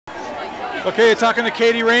Okay, you're talking to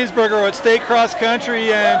Katie Rainsberger at State Cross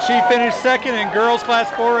Country, and she finished second in girls class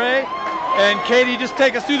 4A. And Katie, just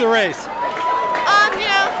take us through the race.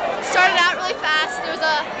 Started out really fast. There was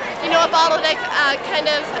a bottleneck kind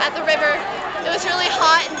of at the river. It was really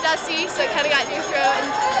hot and dusty, so it kind of got you through. And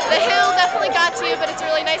the hill definitely got to you, but it's a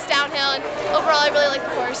really nice downhill, and overall I really like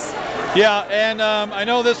the course. Yeah, and I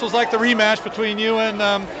know this was like the rematch between you and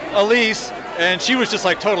Elise, and she was just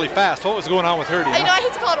like totally fast. What was going on with her? I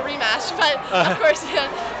hate to call it a rematch, but of course,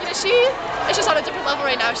 she is just on a different level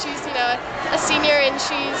right now. She's a senior, and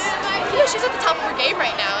she's at the top of her game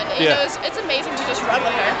right now, and it's amazing to just run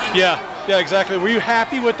with her. Yeah, exactly. Were you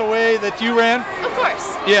happy with the way that you ran? Of course.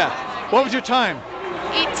 Yeah. What was your time?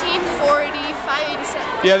 18:40,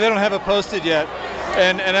 5:87. Yeah, they don't have it posted yet,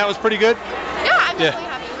 and that was pretty good. Yeah, I'm definitely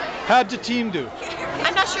happy. How'd the team do?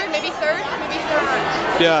 I'm not sure. Maybe third.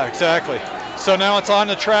 Yeah, exactly. So now it's on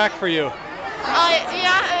the track for you.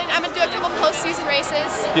 I'm gonna do a couple postseason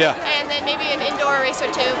races. Yeah. And then maybe an indoor race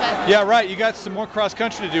or two. But yeah, right. You got some more cross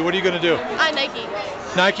country to do. What are you gonna do? Nike.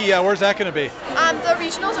 Nike. Yeah. Where's that gonna be? The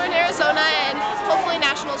regionals are in Arizona, and hopefully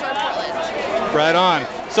nationals are in Portland. Right on.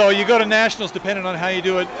 So you go to nationals depending on how you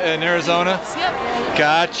do it in Arizona? Yep.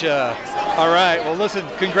 Gotcha. All right. Well, listen.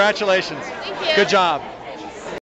 Congratulations. Thank you. Good job.